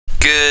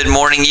Good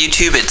morning,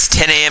 YouTube. It's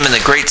 10 a.m. in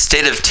the great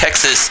state of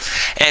Texas,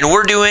 and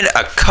we're doing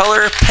a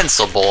color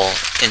pencil bowl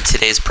in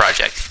today's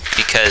project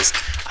because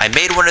I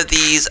made one of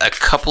these a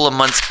couple of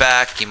months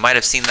back. You might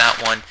have seen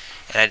that one,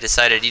 and I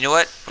decided, you know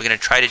what, we're going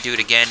to try to do it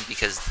again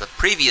because the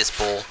previous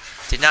bowl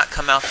did not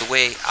come out the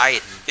way I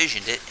had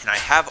envisioned it, and I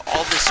have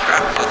all this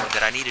scrapwood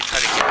that I need to try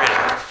to get rid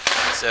of.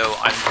 So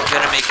I'm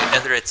going to make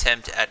another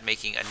attempt at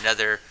making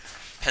another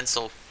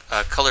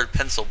colored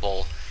pencil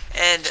bowl.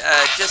 And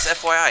just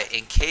FYI,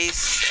 in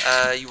case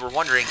you were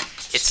wondering,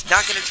 it's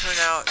not going to turn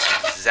out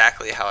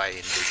exactly how I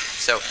envisioned.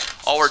 So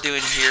all we're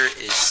doing here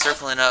is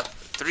circling up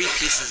 3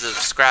 pieces of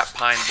scrap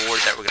pine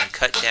board that we're going to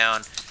cut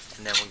down,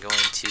 and then we're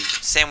going to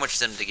sandwich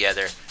them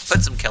together,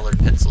 put some colored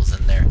pencils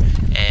in there,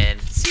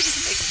 and see if we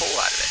can make a bowl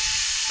out of it.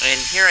 And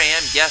here I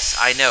am. Yes,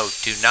 I know,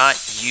 do not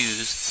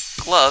use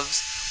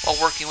gloves while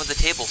working with a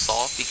table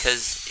saw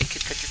because it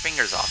could cut your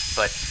fingers off.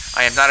 But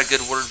I am not a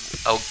good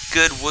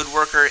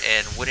woodworker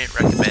and wouldn't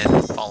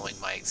recommend following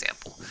my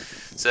example.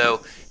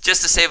 So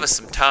just to save us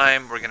some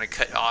time, we're going to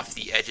cut off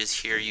the edges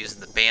here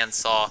using the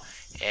bandsaw.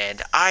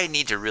 And I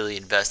need to really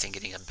invest in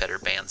getting a better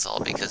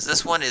bandsaw because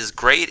this one is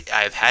great.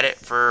 I've had it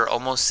for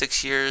almost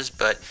 6 years,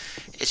 but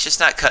it's just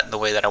not cutting the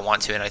way that I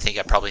want to, and I think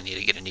I probably need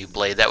to get a new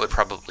blade. That would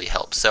probably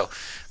help. So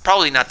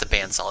probably not the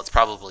bandsaw, it's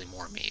probably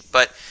more me.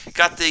 But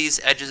got these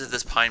edges of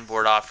this pine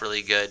board off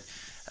really good.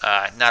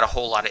 Not a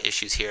whole lot of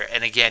issues here.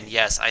 And again,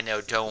 yes, I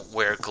know, don't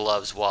wear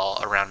gloves while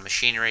around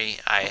machinery.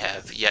 I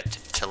have yet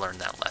to learn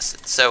that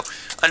lesson. So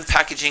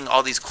unpackaging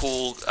all these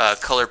cool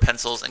color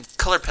pencils, and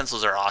color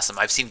pencils are awesome.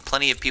 I've seen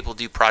plenty of people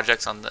do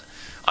projects on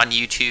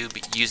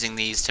YouTube using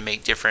these to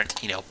make different,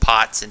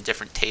 pots and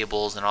different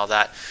tables and all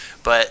that.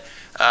 But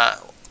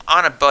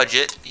on a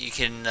budget, you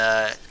can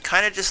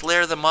kind of just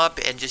layer them up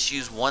and just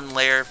use one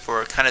layer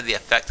for kind of the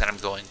effect that I'm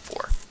going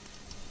for.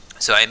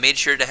 So I made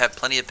sure to have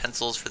plenty of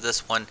pencils for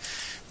this one.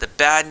 The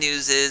bad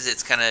news is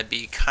it's going to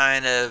be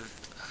kind of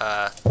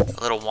a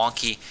little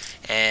wonky,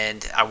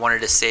 and I wanted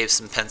to save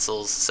some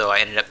pencils, so I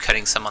ended up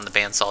cutting some on the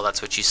bandsaw.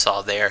 That's what you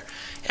saw there.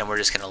 And we're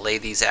just going to lay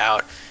these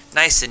out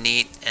nice and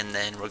neat, and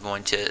then we're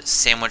going to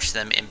sandwich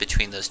them in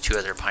between those 2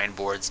 other pine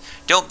boards.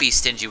 Don't be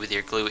stingy with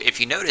your glue. If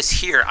you notice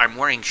here, I'm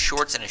wearing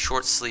shorts and a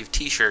short sleeve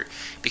t-shirt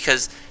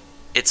because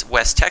it's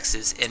West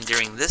Texas, and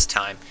during this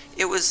time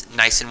it was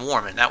nice and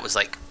warm, and that was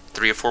like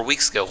 3 or 4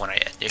 weeks ago when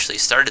I initially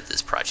started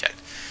this project.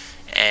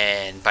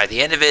 And by the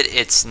end of it,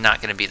 it's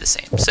not going to be the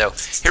same. So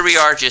here we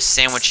are, just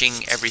sandwiching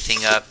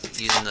everything up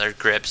using their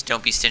grips.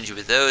 Don't be stingy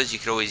with those. You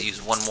could always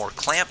use one more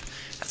clamp.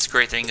 That's the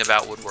great thing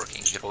about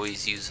woodworking. You could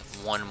always use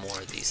one more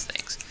of these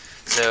things.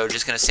 So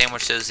just going to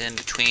sandwich those in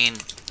between,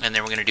 and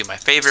then we're going to do my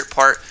favorite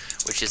part,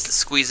 which is the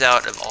squeeze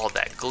out of all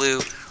that glue.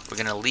 We're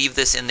going to leave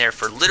this in there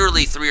for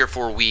literally 3 or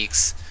 4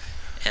 weeks,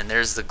 and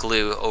there's the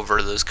glue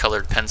over those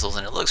colored pencils,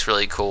 and it looks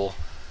really cool.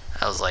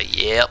 I was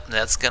like, yep,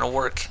 that's going to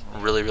work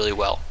really, really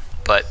well.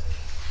 But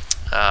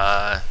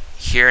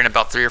here in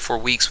about 3 or 4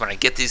 weeks, when I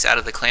get these out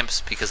of the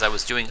clamps, because I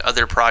was doing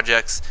other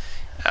projects,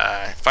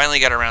 finally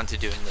got around to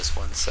doing this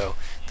one. So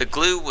the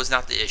glue was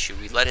not the issue.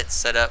 We let it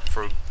set up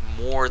for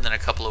more than a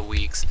couple of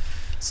weeks.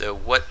 So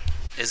what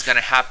is going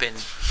to happen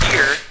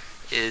here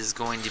is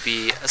going to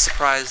be a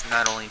surprise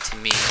not only to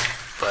me,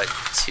 but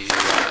to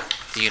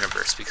the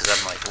universe, because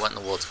I'm like, what in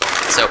the world's going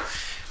on? So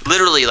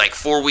literally like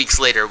 4 weeks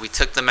later, we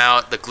took them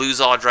out. The glue's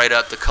all dried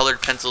up. The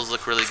colored pencils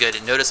look really good.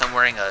 And notice I'm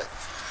wearing a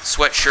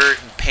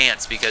sweatshirt and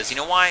pants because you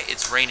know why?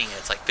 It's raining and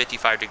it's like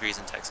 55 degrees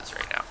in Texas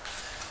right now.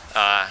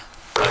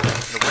 But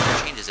the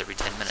weather changes every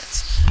 10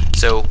 minutes.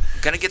 So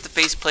I'm gonna get the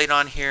faceplate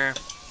on here.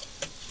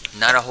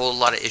 Not a whole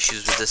lot of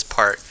issues with this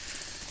part.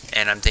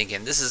 And I'm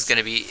thinking this is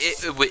gonna be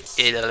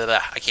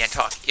I can't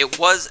talk. It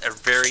was a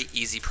very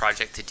easy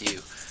project to do,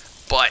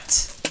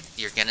 but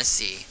you're gonna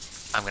see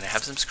I'm gonna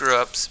have some screw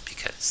ups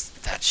because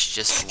that's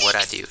just what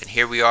I do. And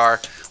here we are,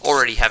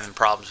 already having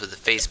problems with the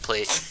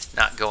faceplate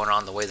not going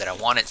on the way that I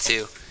want it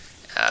to.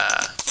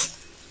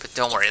 But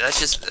don't worry, that's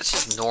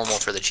just normal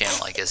for the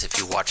channel, I guess, if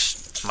you watch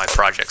my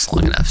projects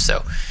long enough.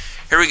 So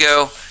here we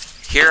go.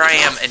 Here I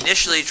am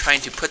initially trying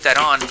to put that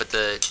on, but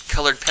the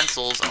colored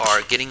pencils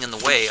are getting in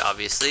the way,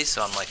 obviously.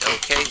 So I'm like,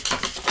 okay,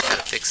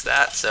 gotta fix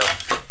that. So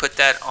put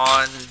that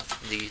on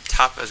the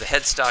top of the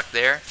headstock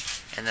there.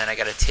 And then I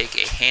got to take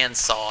a hand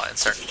saw and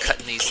start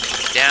cutting these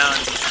things down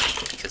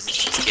because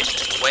it's just getting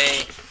in the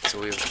way. So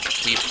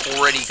we've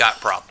already got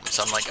problems.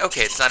 So I'm like,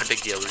 okay, it's not a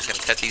big deal. We're just going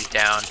to cut these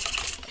down,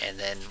 and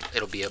then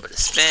it'll be able to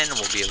spin.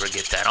 We'll be able to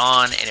get that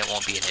on, and it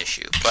won't be an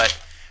issue. But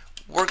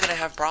we're going to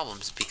have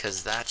problems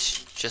because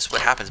that's just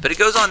what happens. But it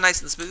goes on nice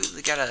and smooth.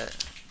 It got a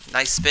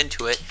nice spin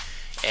to it.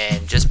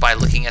 And just by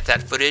looking at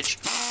that footage,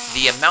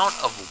 the amount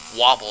of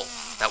wobble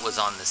that was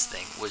on this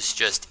thing was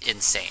just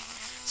insane.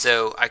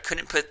 So I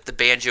couldn't put the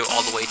banjo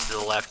all the way to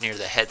the left near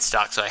the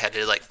headstock, so I had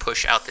to like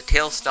push out the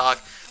tailstock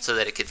so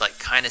that it could like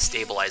kind of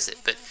stabilize it.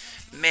 But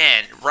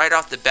man, right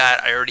off the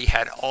bat, I already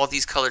had all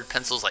these colored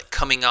pencils like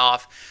coming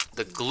off.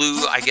 The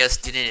glue, I guess,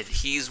 didn't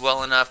adhere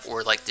well enough,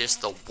 or like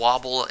just the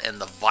wobble and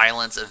the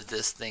violence of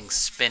this thing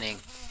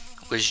spinning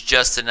was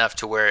just enough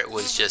to where it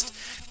was just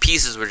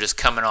pieces were just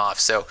coming off.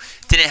 So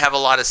didn't have a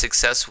lot of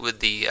success with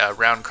the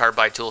round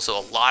carbide tool, so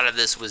a lot of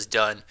this was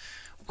done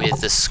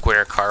with the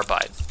square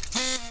carbide.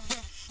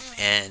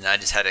 And I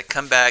just had to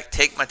come back,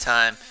 take my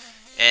time,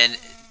 and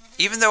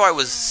even though I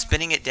was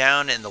spinning it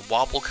down and the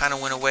wobble kind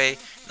of went away,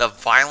 the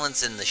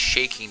violence and the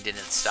shaking didn't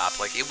stop.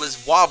 Like, it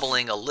was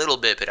wobbling a little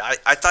bit, but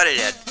I thought it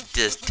had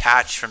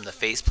detached from the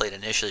faceplate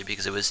initially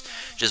because it was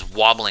just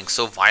wobbling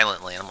so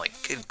violently. And I'm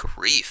like, good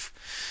grief.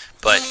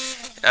 But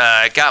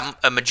I got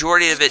a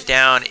majority of it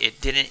down.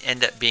 It didn't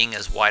end up being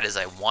as wide as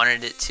I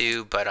wanted it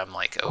to, but I'm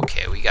like,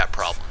 okay, we got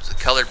problems. The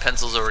colored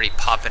pencil's already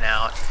popping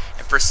out.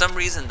 And for some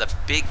reason, the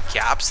big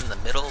gaps in the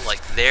middle,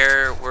 like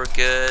there, were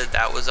good.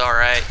 That was all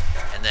right.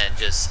 And then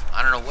just,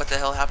 I don't know what the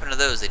hell happened to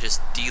those. They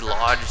just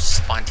delodged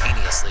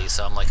spontaneously.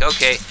 So I'm like,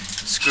 okay,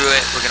 screw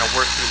it. We're going to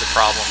work through the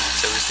problem.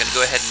 So we're just going to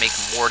go ahead and make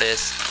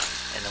mortise.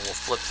 And then we'll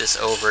flip this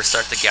over,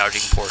 start the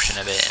gouging portion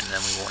of it, and then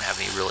we won't have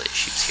any real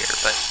issues here.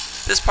 But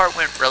this part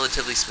went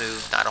relatively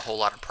smooth, not a whole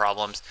lot of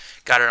problems.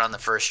 Got it on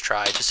the first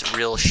try, just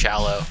real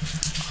shallow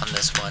on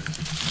this one.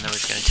 And then we're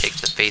just going to take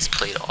the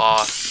faceplate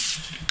off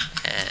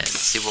and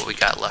see what we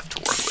got left to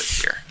work with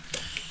here.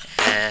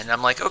 And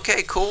I'm like,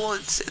 okay, cool.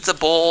 It's a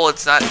bowl.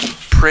 It's not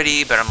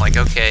pretty, but I'm like,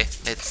 okay,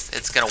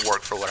 it's going to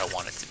work for what I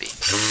want it to be.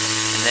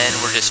 And then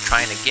we're just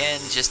trying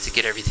again just to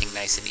get everything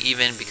nice and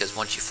even, because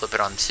once you flip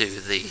it onto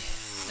the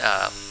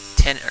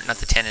not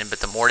the tenon, but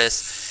the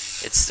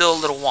mortise, it's still a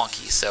little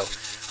wonky. So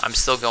I'm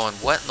still going,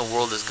 what in the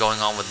world is going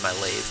on with my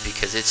lathe?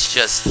 Because it's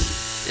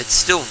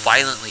still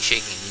violently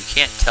shaking. You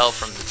can't tell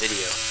from the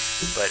video,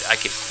 but I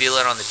could feel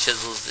it on the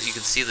chisels. You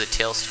can see the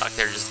tailstock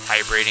there just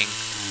vibrating.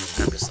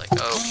 And I'm just like,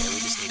 oh, okay,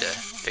 we just need to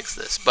fix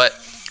this. But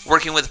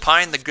working with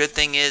pine, the good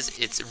thing is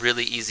it's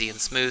really easy and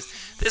smooth.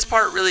 This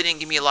part really didn't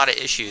give me a lot of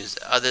issues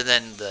other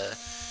than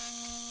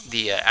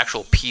the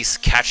actual piece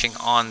catching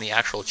on the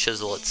actual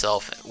chisel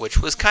itself, which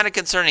was kind of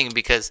concerning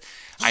because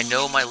I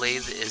know my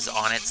lathe is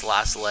on its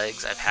last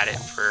legs. I've had it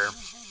for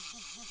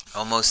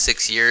almost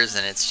 6 years,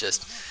 and it's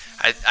just,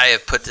 I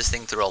have put this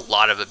thing through a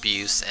lot of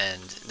abuse,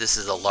 and this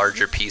is a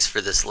larger piece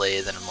for this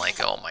lathe, and I'm like,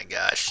 oh my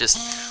gosh, just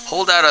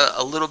hold out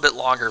a little bit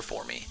longer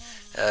for me,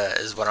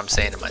 is what I'm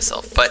saying to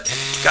myself. But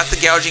got the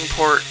gouging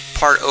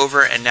part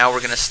over, and now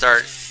we're going to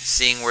start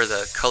seeing where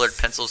the colored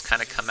pencils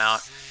kind of come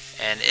out.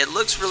 And it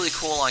looks really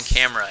cool on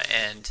camera,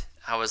 and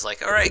I was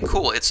like, all right,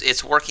 cool,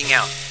 it's working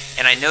out.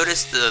 And I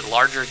noticed the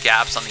larger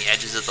gaps on the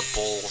edges of the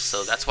bowl,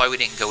 so that's why we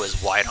didn't go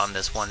as wide on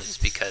this one, is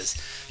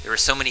because there were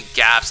so many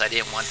gaps. I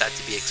didn't want that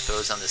to be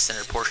exposed on the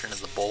center portion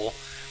of the bowl.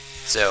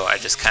 So I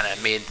just kind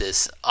of made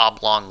this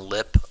oblong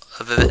lip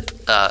of it,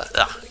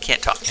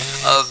 can't talk,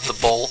 of the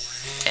bowl,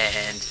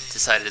 and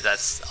decided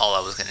that's all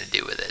I was going to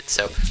do with it.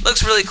 So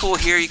looks really cool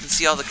here. You can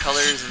see all the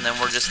colors, and then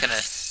we're just going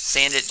to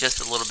sand it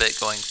just a little bit,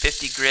 going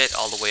 50 grit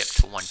all the way up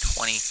to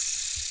 120,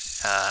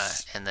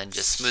 and then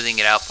just smoothing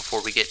it out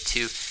before we get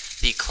to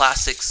the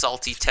classic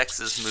salty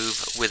Texas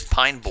move with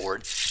pine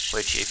board,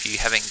 which, if you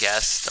haven't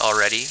guessed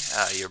already,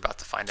 you're about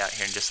to find out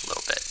here in just a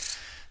little bit.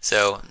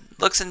 So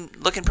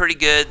looking pretty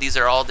good. These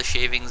are all the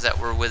shavings that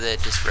were with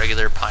it, just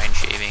regular pine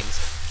shavings.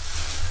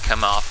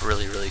 Come off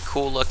really, really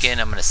cool looking.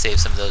 I'm going to save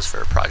some of those for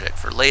a project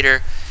for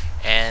later.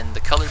 And the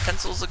colored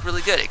pencils look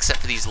really good, except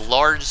for these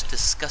large,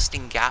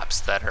 disgusting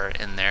gaps that are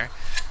in there,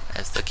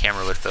 as the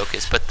camera would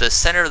focus. But the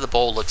center of the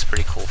bowl looks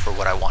pretty cool for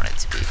what I want it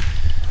to be.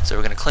 So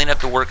we're going to clean up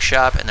the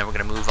workshop, and then we're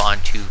going to move on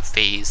to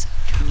phase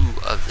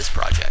 2 of this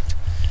project.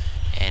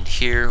 And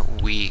here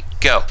we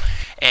go.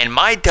 And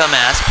my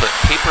dumbass put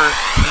paper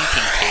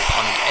painting tape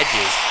on the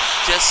edges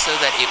just so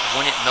that it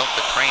wouldn't melt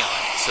the crayon,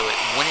 so it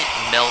wouldn't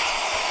melt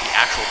the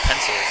actual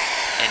pencil.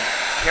 And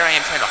here I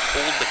am trying to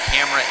hold the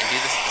camera and do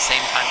this at the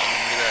same time, and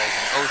then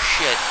realizing, oh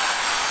shit,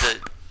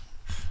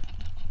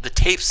 the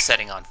tape's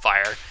setting on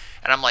fire.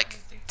 And I'm like,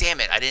 damn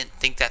it, I didn't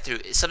think that through.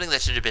 It's something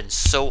that should have been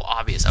so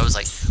obvious. I was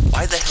like,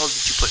 why the hell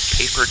did you put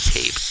paper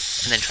tape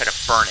and then try to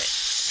burn it?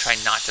 Try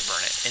not to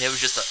burn it. And it was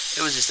just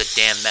a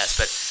damn mess.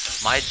 But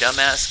my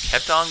dumbass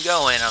kept on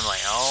going. I'm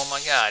like, oh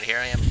my god, here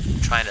I am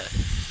trying to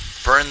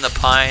burn the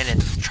pine and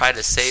try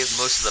to save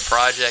most of the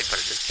project, but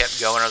it just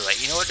kept going. I was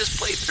like, you know what, just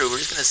play through. We're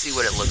just going to see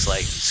what it looks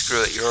like.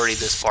 Screw it, you're already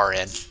this far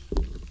in.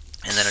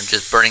 And then I'm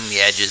just burning the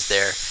edges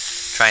there,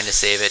 trying to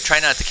save it. Try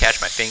not to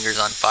catch my fingers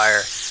on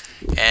fire.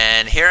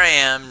 And here I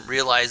am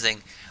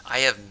realizing I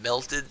have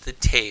melted the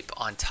tape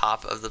on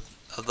top of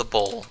the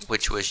bowl,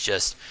 which was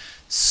just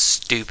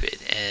stupid.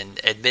 And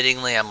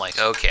admittingly, I'm like,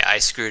 okay, I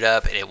screwed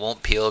up, and it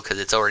won't peel because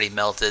it's already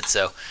melted.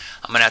 So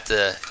I'm gonna have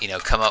to,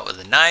 come up with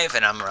a knife,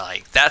 and I'm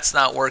like, that's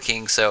not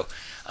working. So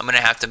I'm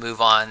gonna have to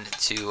move on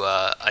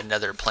to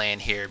another plan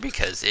here,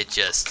 because it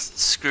just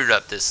screwed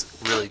up this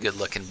really good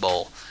looking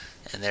bowl.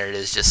 And there it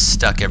is, just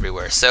stuck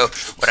everywhere. So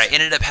what I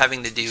ended up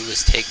having to do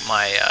was take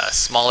my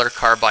smaller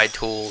carbide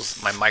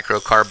tools, my micro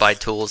carbide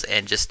tools,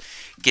 and just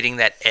getting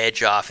that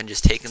edge off and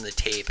just taking the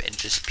tape and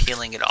just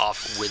peeling it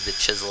off with the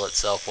chisel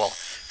itself while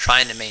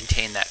trying to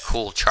maintain that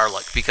cool char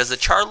look. Because the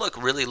char look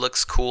really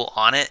looks cool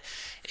on it.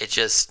 It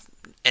just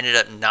ended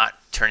up not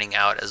turning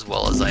out as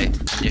well as I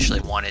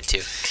initially wanted to.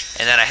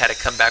 And then I had to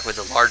come back with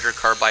a larger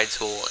carbide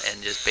tool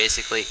and just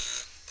basically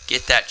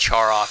get that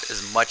char off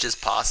as much as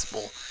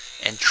possible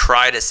and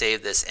try to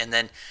save this. And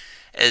then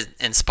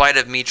in spite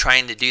of me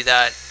trying to do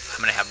that,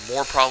 I'm going to have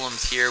more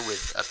problems here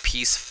with a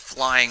piece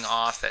flying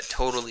off that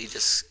totally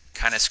just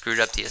kind of screwed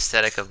up the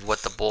aesthetic of what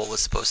the bowl was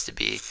supposed to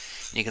be.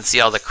 And you can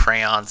see all the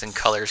crayons and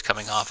colors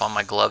coming off on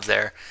my glove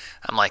there.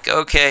 I'm like,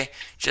 okay,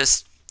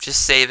 just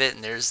save it.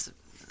 And there's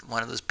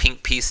one of those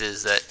pink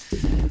pieces that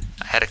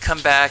I had to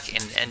come back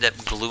and end up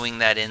gluing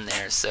that in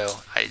there.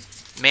 So I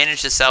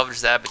managed to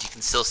salvage that, but you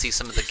can still see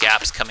some of the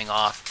gaps coming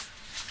off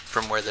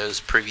from where those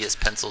previous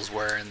pencils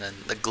were, and then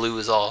the glue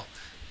is all,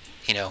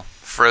 you know,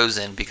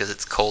 frozen because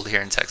it's cold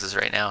here in Texas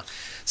right now.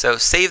 So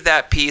save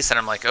that piece, and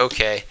I'm like,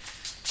 okay,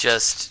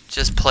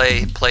 just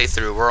play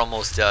through. We're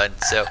almost done.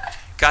 So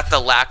got the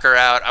lacquer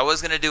out. I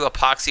was gonna do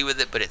epoxy with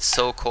it, but it's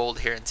so cold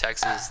here in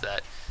Texas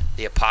that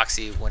the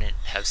epoxy wouldn't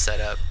have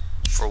set up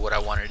for what I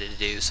wanted it to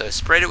do. So I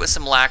sprayed it with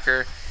some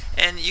lacquer,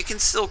 and you can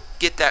still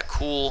get that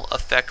cool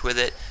effect with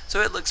it.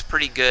 So it looks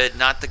pretty good.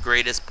 Not the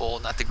greatest bowl,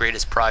 not the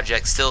greatest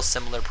project. Still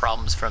similar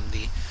problems from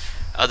the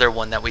other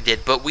one that we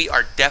did, but we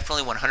are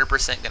definitely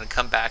 100% going to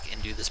come back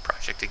and do this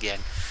project again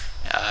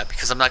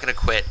because I'm not going to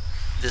quit.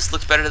 This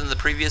looks better than the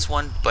previous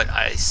one, but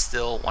I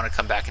still want to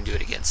come back and do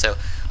it again. So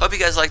hope you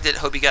guys liked it.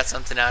 Hope you got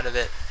something out of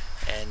it,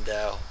 and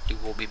we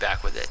will be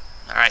back with it.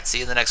 All right, see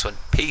you in the next one.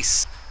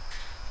 Peace.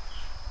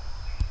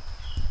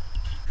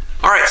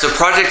 All right, so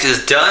project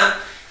is done,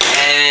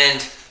 and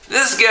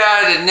this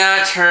guy did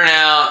not turn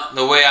out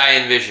the way I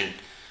envisioned.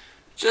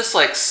 Just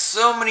like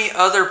so many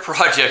other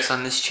projects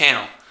on this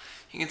channel.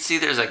 You can see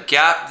there's a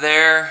gap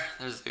there,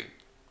 there's a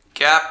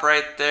gap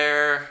right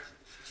there,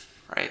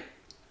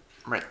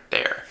 right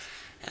there.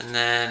 And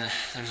then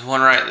there's one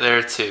right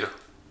there too.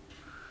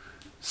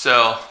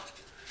 So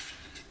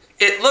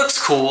it looks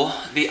cool,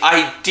 the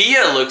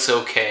idea looks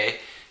okay,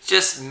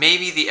 just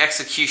maybe the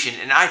execution,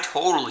 and I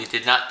totally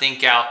did not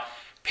think out,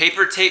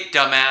 paper tape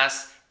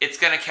dumbass, it's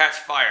gonna catch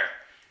fire.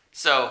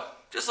 So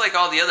just like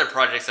all the other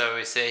projects I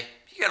always say,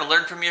 you gotta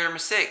learn from your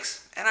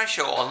mistakes. And I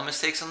show all the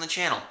mistakes on the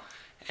channel.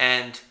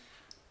 And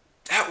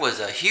that was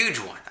a huge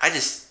one. I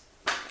didn't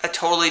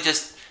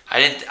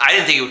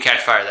think it would catch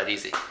fire that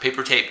easy.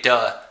 Paper tape,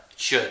 duh, it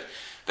should.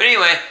 But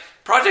anyway,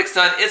 project's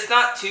done. It's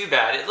not too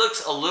bad. It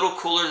looks a little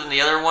cooler than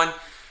the other one.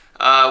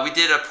 We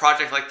did a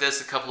project like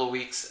this a couple of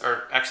weeks,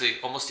 or actually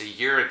almost a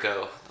year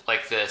ago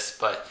like this,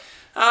 but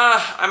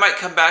I might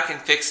come back and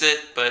fix it,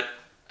 but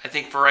I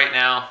think for right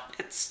now,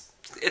 it's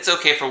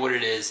okay for what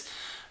it is.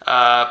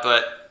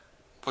 But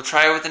we'll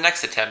try it with the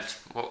next attempt.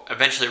 Well,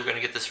 eventually we're going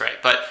to get this right.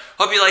 But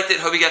hope you liked it.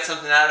 Hope you got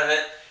something out of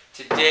it.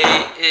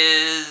 Today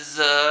is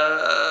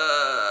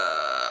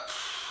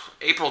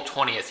April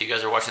 20th. You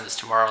guys are watching this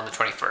tomorrow on the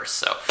 21st.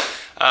 So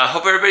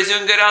hope everybody's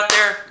doing good out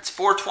there. It's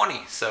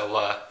 4:20.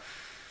 So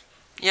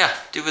yeah,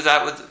 do with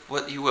that with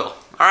what you will.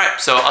 All right.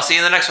 So I'll see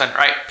you in the next one. All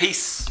right.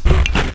 Peace.